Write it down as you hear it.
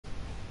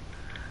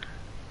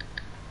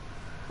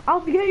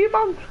I'll get your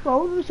mum's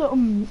phone or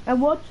something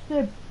and watch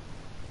the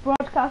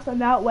broadcast on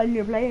that when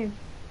you're playing.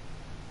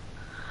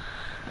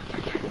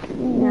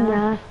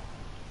 Nah.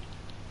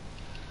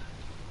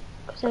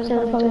 Because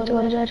they'll probably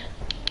go to bed.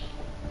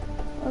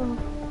 Oh.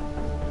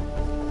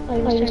 I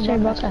just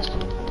turned broadcast.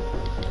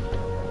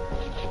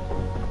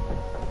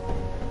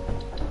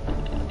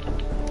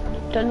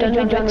 Don't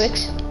do John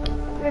Wicks.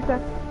 Okay.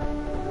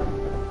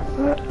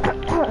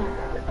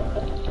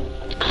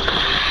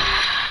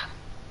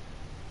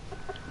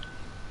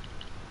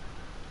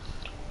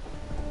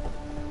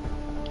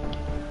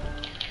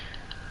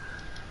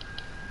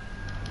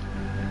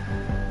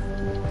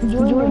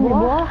 Join the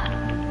war. I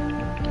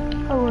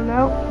don't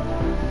know.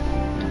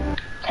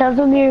 Tell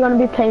them you're gonna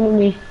be playing with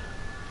me.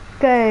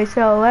 Okay,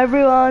 so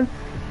everyone,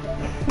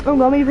 I'm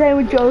gonna be playing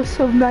with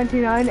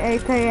Joseph99,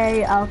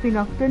 aka Alfie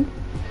Nocton.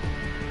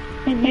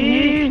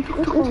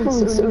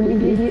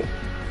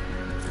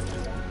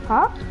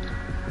 Huh?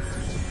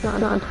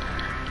 No.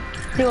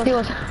 See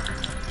what?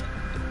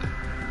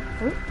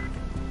 Huh?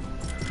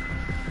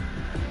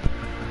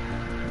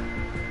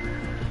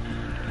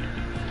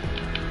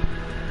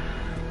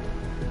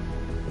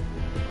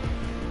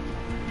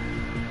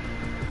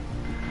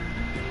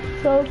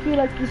 So if you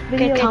like this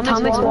video,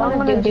 comments what I'm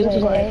gonna do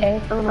today.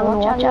 I'm gonna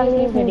watch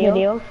Ali's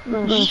video.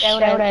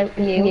 Shout out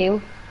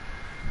you.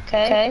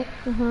 Okay.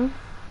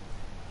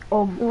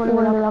 I'm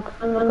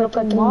gonna look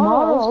at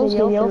tomorrow's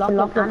video for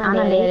Lock and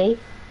Anna Lady.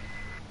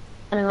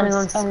 And I'm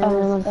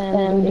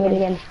gonna do it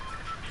again.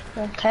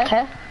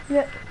 Okay?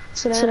 Yeah.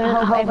 So then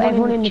I hope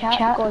everyone in the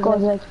chat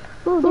goes like,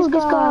 who's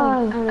this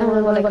guy? And then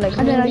we'll go like,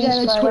 and then I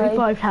get like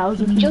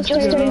 25,000. Just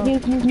started a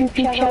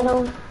YouTube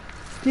channel.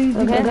 Please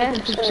do Okay?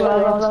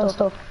 Subscribe, all that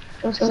stuff.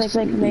 Just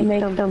like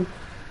make them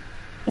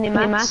in the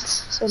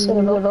mats, so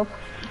they load up.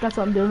 That's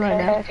what I'm doing right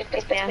now.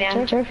 It's the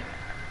answer.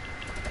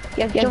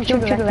 Yeah, jump through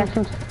the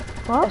lessons.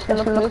 What?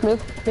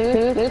 Move.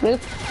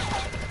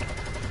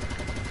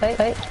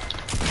 Wait.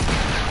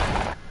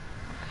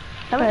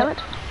 Damn it.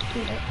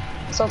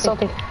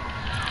 Salty.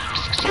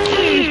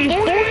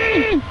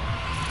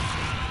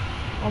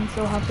 I'm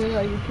so happy with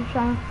our YouTube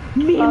channel.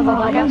 Me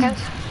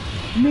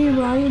and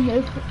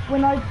Ryan,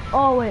 when I,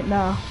 oh wait,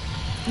 no.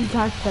 You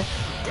can't say.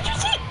 Did you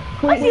see?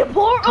 I see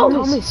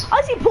portals!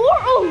 I see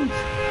portals!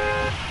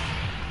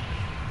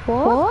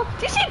 What?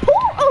 Did you see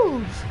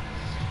portals?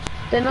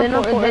 They're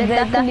not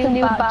that's the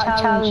new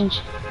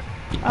challenge.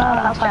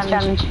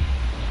 Challenge.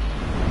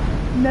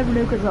 Never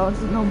knew because I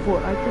wasn't on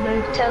Fortnite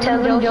today. Tell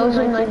them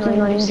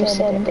Joseph99 just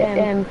said,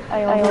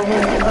 I over...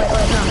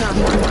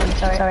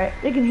 No, sorry.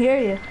 They can hear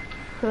you.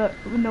 No,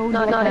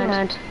 they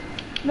can't.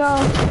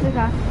 No, they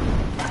can't.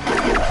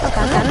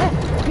 Okay.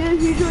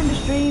 If you join the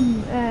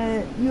stream,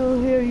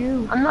 you'll hear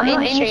you. I'm not in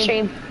the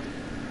stream.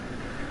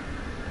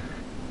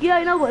 Yeah,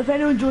 I know, but if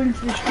anyone joins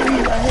the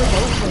stream, I hear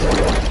both of them.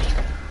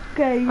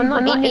 Okay. I'm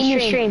not in your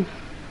stream.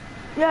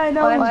 Yeah, I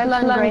know. I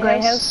land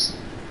Grey House.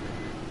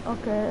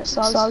 Okay.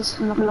 Sogs.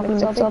 I'm not gonna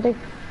get salty.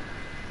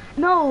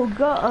 No,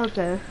 go.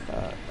 Okay.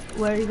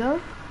 Where you go?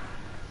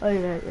 Oh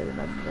yeah,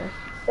 remember there.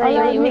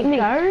 Are you with me?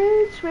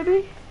 Garage,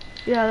 maybe?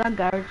 Yeah, that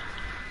garage.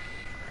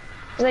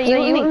 Is that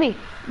you with me?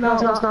 No,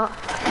 it's not.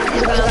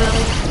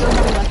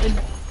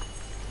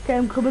 Okay,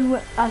 I'm coming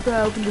after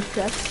I open this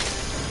chest.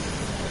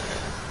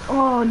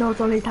 Oh no,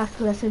 it's only a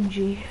tactical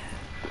SMG.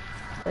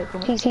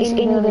 He's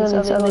in the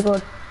building, so really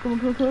good. Come on.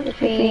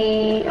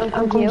 I'm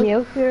coming to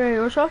you. Here are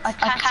your shots. I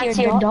can't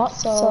see your dot,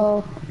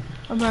 so...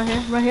 I'm right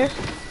here.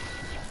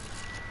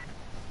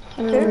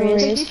 Where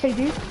is he? Take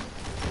these.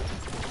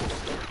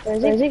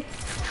 Where is he?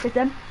 Hit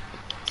them.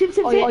 Sit.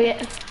 Oh yeah.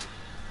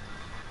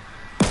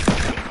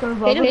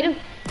 Hit him.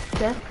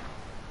 Okay.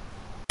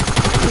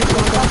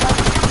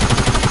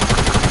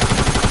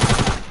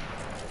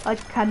 I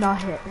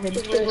cannot hit him.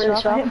 Hit him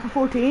for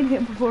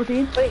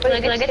 14. Wait, can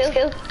I get a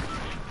skill?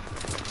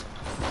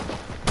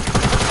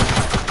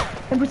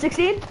 Hit him for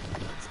 16.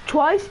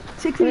 Twice.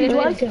 16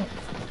 twice.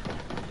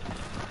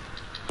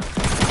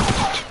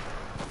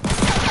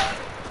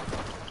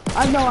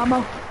 I have no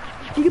ammo.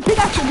 You can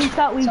pickaxe him, he's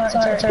that weak.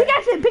 Sorry.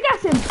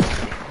 Pickaxe him!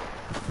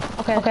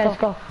 Okay, let's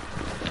go.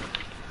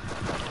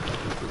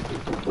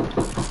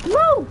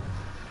 No!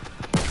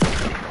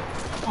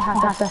 I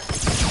have this.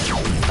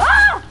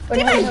 Ah!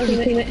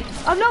 Teammate!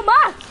 I'm no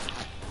match!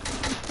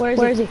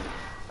 Where is he?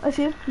 I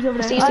see him, he's over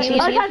there. See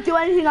I can't do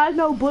anything, I have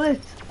no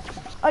bullets.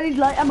 I need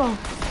light ammo.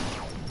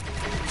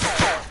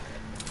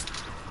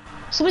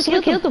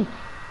 Somebody killed him.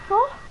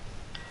 Huh?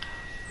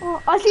 Oh,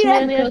 I see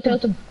them.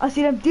 I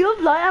see them. Do you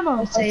have light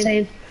ammo?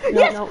 Same.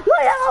 Yes! No.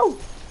 Light ammo!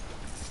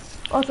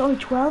 Oh, it's only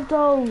 12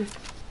 though.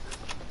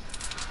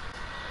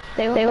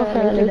 They were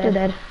fairly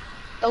dead.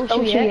 Don't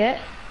shoot yet.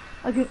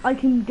 I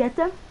can get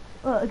them.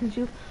 I can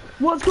shoot.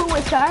 One's going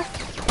with Star.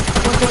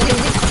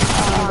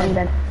 I'm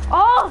dead.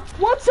 Oh!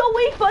 One's so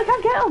weak, but I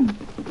can't get him.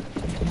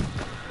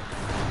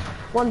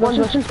 One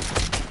Russian.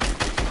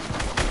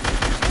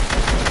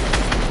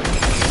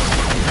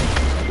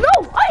 No!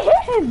 I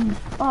hit him!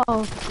 Oh,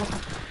 God.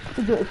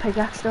 I'll do it with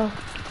pickaxe though.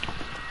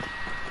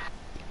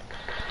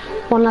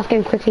 One last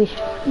game quickly.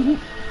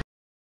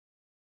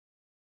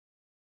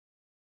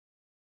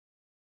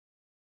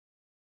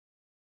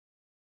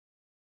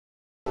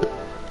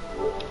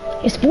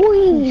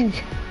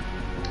 change.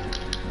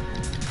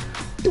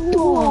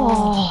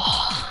 Whoa.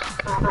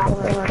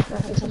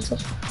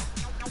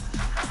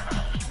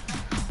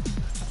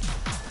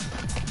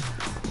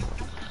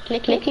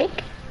 Click, click,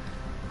 click.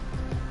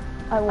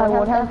 I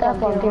would have that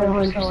one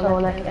here, so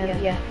like,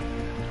 yeah.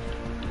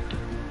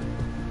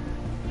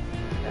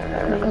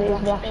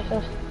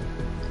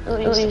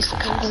 Use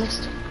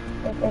catalyst.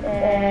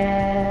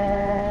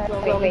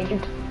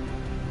 Gradient.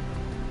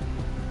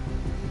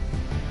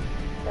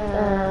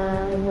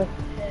 With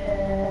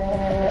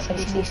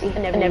CC. I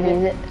never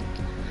use it.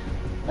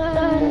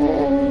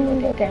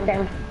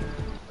 Down.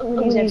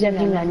 Use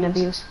everything I never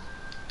use.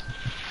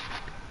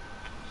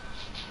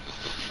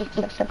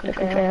 Except the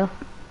trail.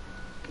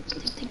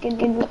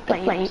 Thinking with the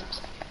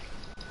flames.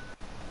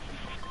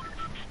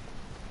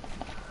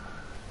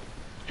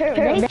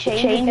 They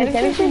changed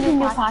everything in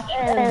new patch.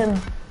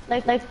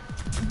 Like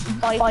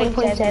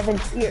 5.7.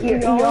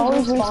 You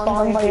always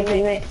respawn by your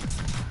teammate.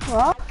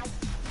 What?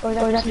 Or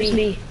that's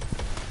me.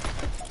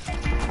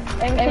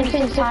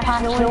 Everything's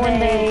patched. No one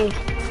day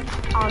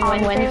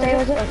on Wednesday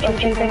was it? Or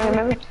Tuesday, I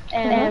remember.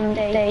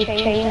 They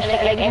changed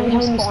like every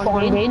time you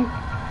spawned in,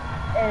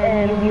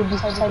 you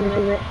decided to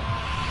do it.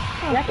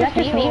 That's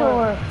just me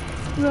or?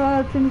 No,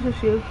 I think it's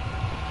just you.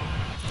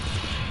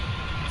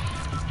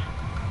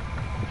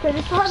 Okay,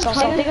 this one's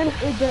kind of a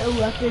bit of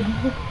weapon.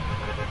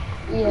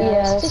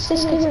 Yeah, this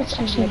kind of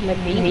actually like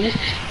me.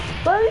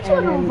 But it's a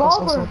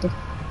revolver.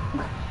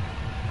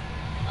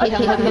 I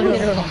have a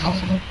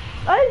revolver.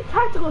 I had a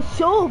tactical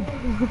sub.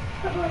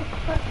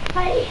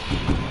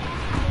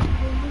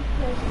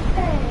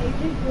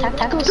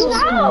 Tactical sub.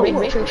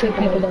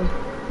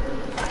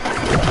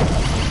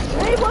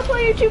 Hey, what's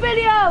my YouTube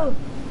video?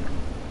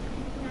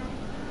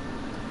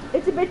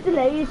 It's a bit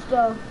delayed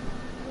though.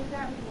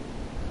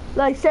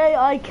 Like say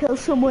I kill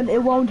someone,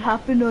 it won't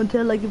happen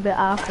until like a bit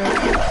after.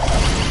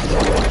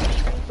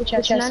 The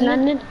chest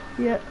landing?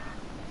 Yeah.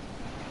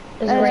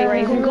 Is it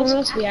Raven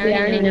rules? We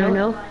already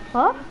know.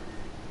 Huh?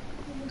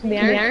 We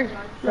aren't.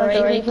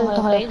 Raven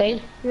to High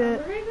Fade. Yeah.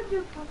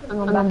 I'm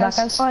on back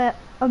house.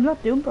 I'm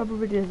not doing proper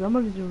videos, I'm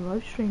only doing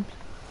live streams.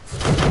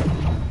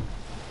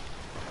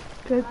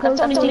 Okay, That's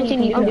the only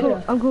thing you can do.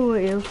 I'm coming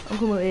with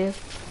you.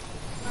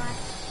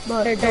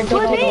 But it's a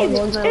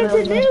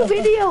new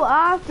video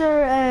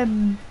after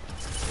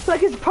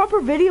like it's a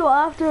proper video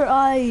after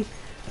I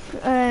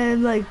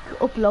like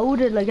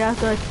uploaded, like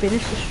after I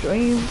finished the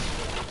stream.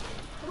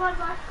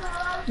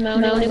 No,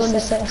 only going to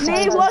say.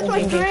 Hey, watch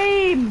my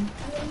stream.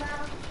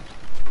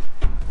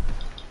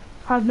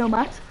 Have no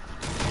mats.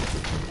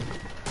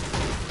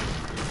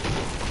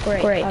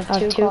 Great. I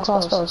have two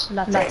crossbows.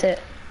 That's it.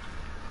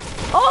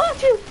 Oh,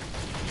 that's you.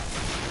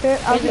 Here,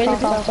 I'll Here's the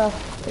crossbow.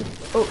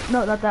 Oh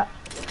no, not that.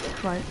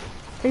 Fine.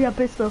 Here you got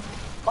pistol.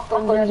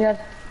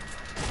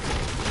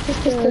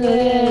 Pistol.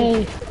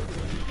 Yay.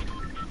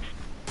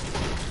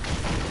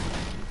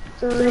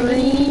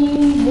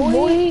 3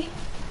 boy.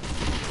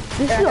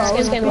 This has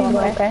always been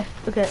my okay.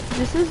 Okay.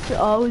 This has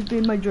always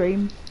been my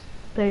dream.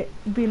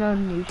 Being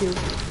on YouTube.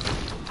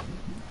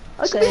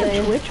 I could be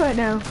on Twitch right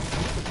now.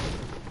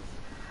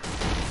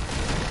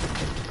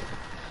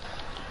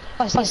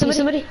 I see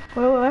somebody.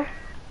 Where?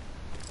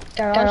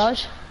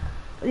 Garage.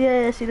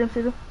 Yeah, see them.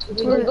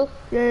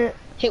 Yeah.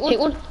 Hit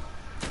one.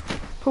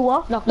 For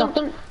what? Knocked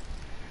them.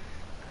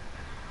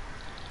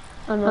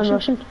 I'm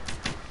rushing.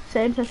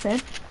 Same.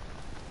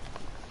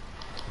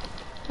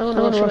 I'm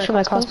gonna rush for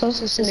my crossbows.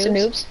 This is the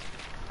noobs.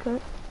 Okay.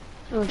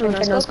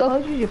 Let's go. How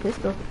did you use your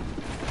pistol?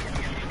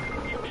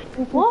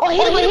 What? Oh, I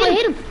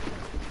hit him!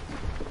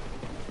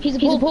 He's a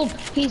pub.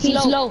 He's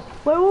low.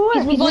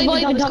 Where? He's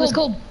reviving Thomas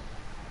Cub.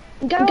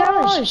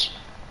 Garage.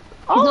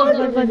 Oh,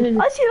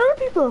 I see other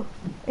people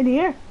in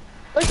here.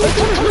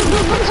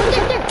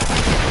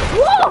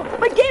 Whoa!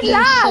 My game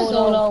lagged!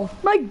 So low.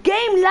 My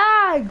game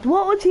lagged!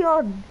 What was he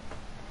on?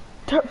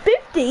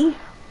 50?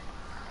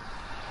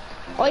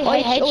 I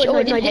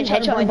didn't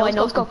headshot him by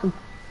no scoping.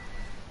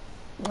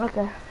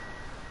 Okay.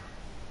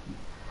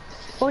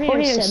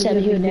 Only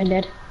 7 who are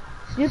dead.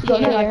 Just go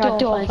here. I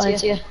don't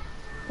fancy you.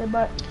 Okay,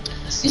 bye.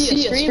 See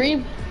you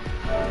stream.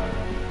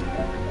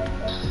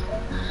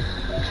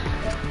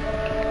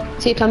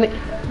 See you coming.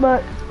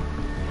 But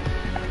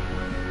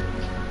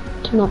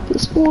Turn off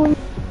this one.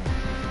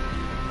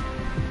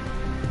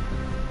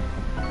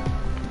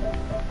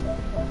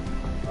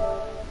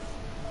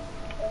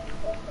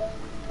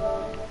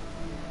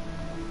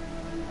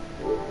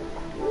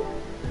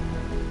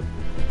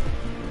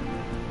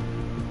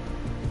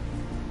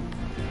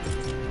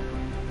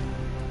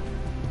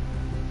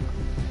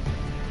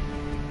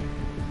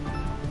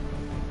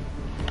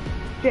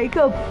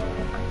 Jacob.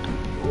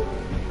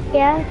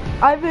 Yeah,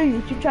 I have a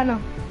YouTube channel.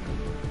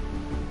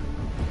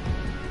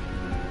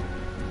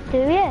 do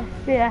you?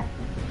 Yeah.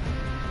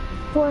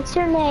 What's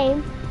your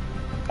name?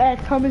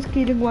 Thomas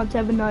Keating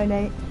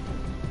 1798.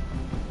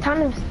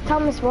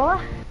 Thomas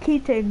what?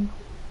 Keating.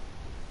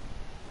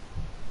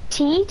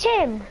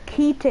 Tim.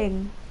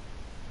 Keating.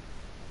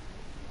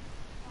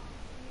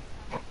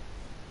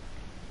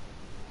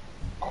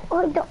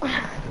 I don't.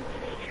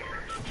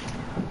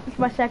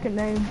 my second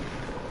name.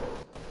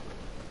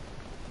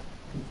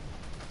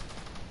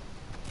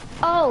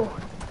 Oh.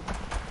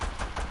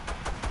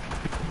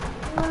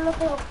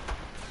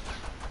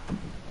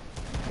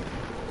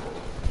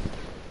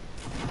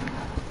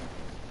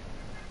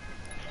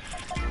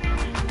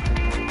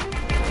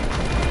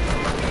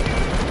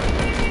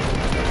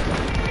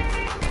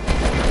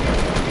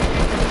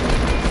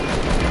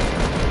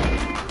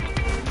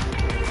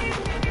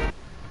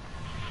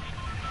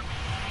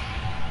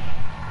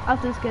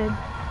 After this game.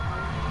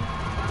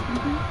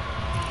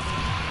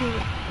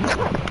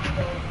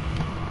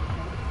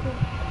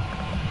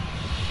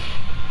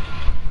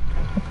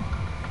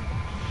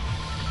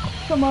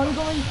 So I'm only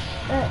going,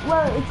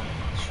 well, it's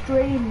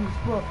streams,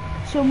 but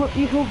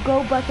you can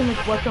go back and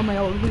like watch on my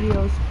old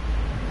videos.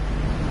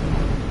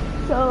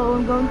 So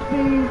I'm going to be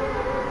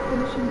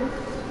finishing this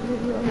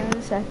video in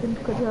a second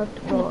because I have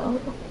to go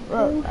out.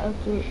 Well, I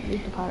have to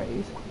leave the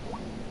parties.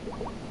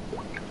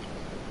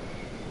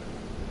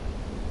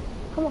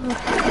 Come on.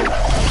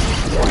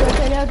 I'll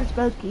tell you how to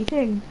spell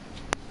Keating.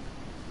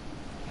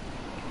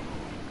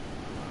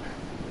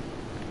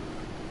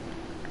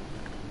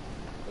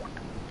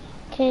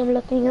 Okay, I'm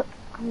looking up.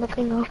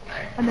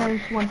 And then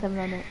it's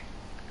 1798.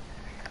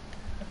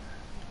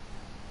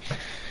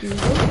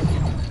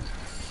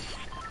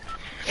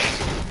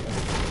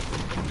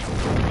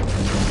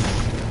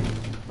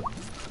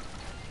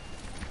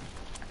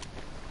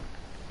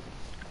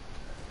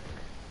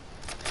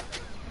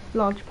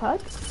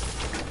 Launchpad.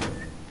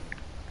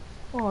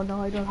 Oh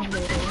no, I don't have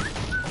radar.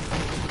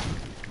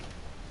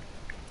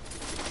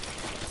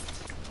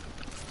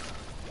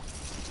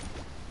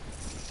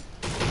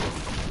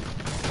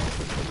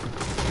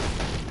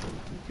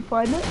 You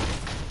find it?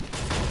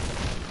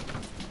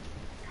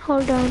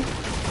 Hold on.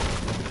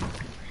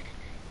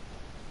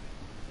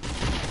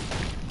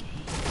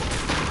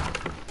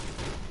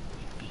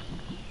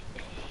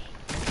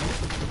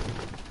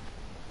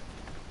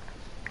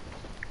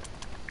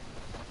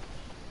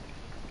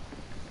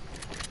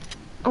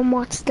 And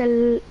what's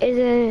the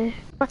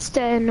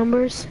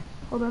numbers?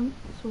 Hold on,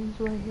 this one's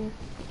right here.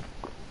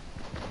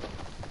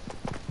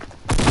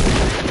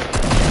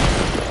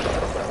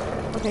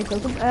 Okay, so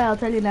I'll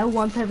tell you now,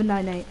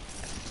 1798.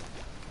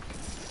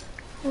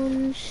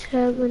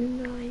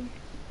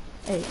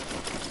 1798.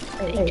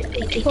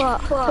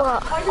 What? I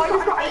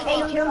just got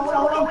 8 kills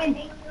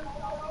going.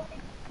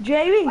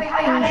 Jamie!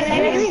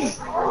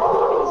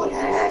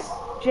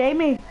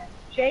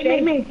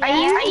 Jamie! Are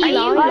you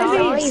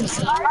live?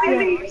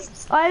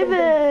 I have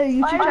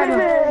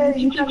a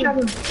YouTube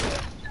channel.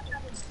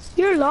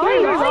 You're live. I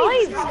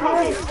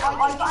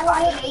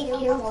got 8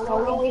 kills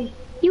going.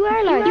 You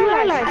are live.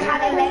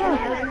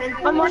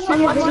 I'm watching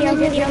your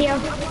video.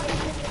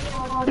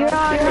 You're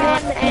on,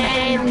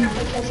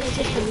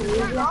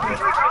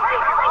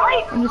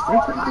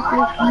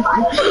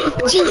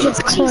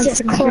 Jesus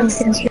Christ.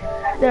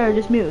 There, I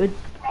just muted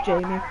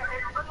Jamie.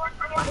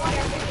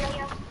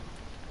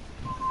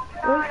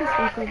 Where's this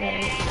fucker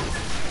guy?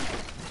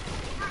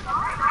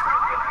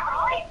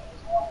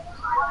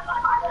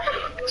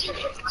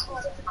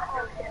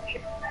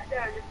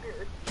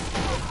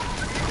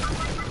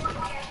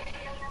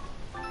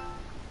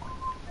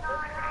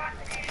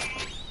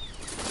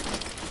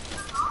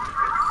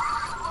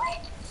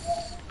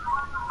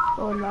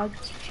 Oh, lag.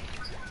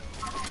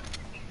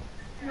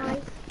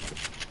 Nice.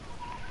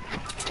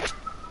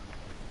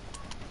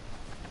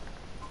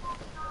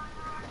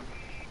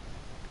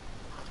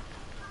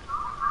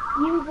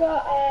 You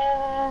got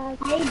a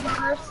grey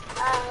burst,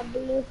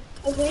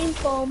 a green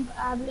pump,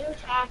 a blue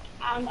tack,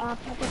 and a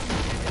purple.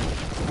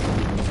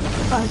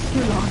 Oh, it's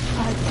too long.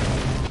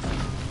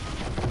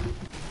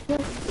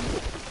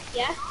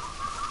 Yeah?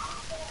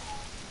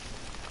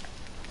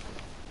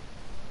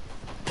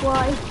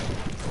 Why?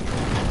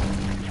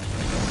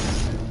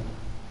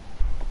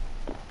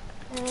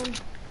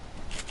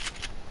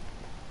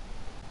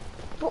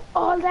 But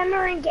all them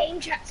are in game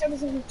chat, so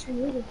there's only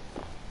 2.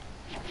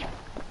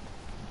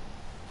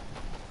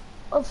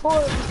 Or 4.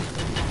 4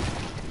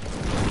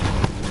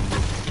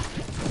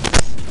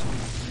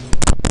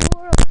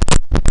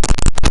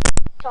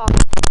 top.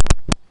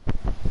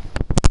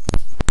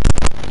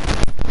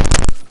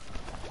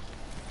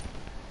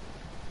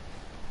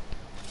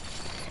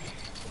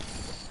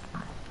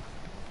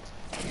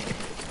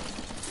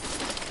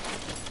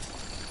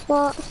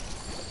 What?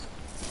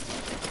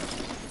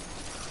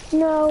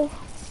 No.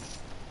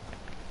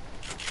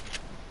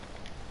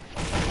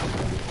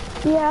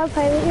 Yeah, I'll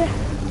play with you.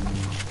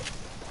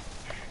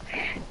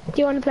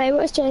 Do you want to play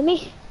with us,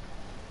 Jamie?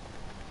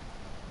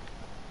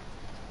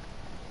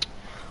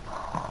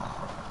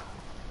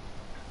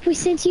 We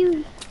sent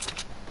you,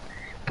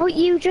 but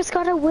you just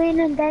gotta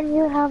win and then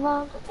you have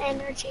all the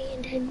energy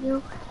and then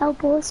you'll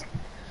help us.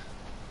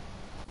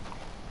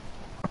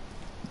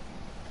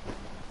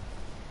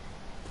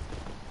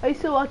 Are you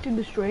still watching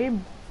the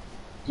stream?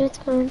 It's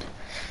good.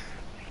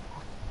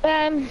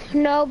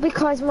 No,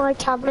 because my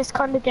tablet's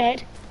kinda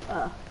dead.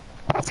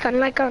 It's kinda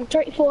like on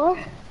 34.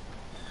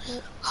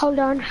 Hold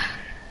on.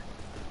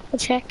 I'll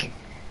check.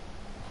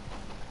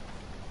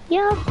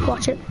 Yeah, I'll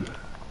watch it.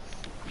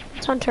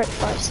 It's on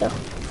 35, so.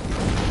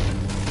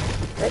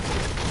 Good.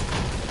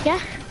 Yeah.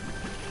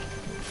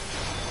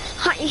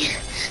 Hi.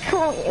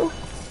 How are you?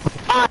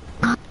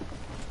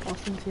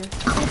 Austin's here.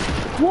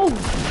 Whoa!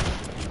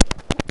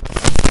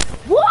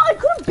 What? I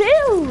couldn't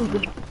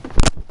build!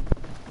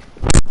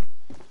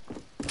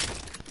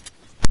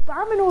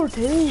 Farming or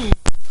two.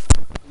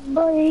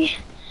 Bye.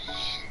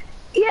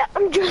 Yeah,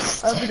 I'm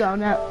just. I'll be down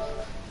now.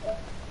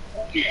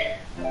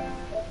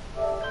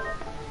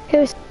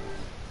 Who's?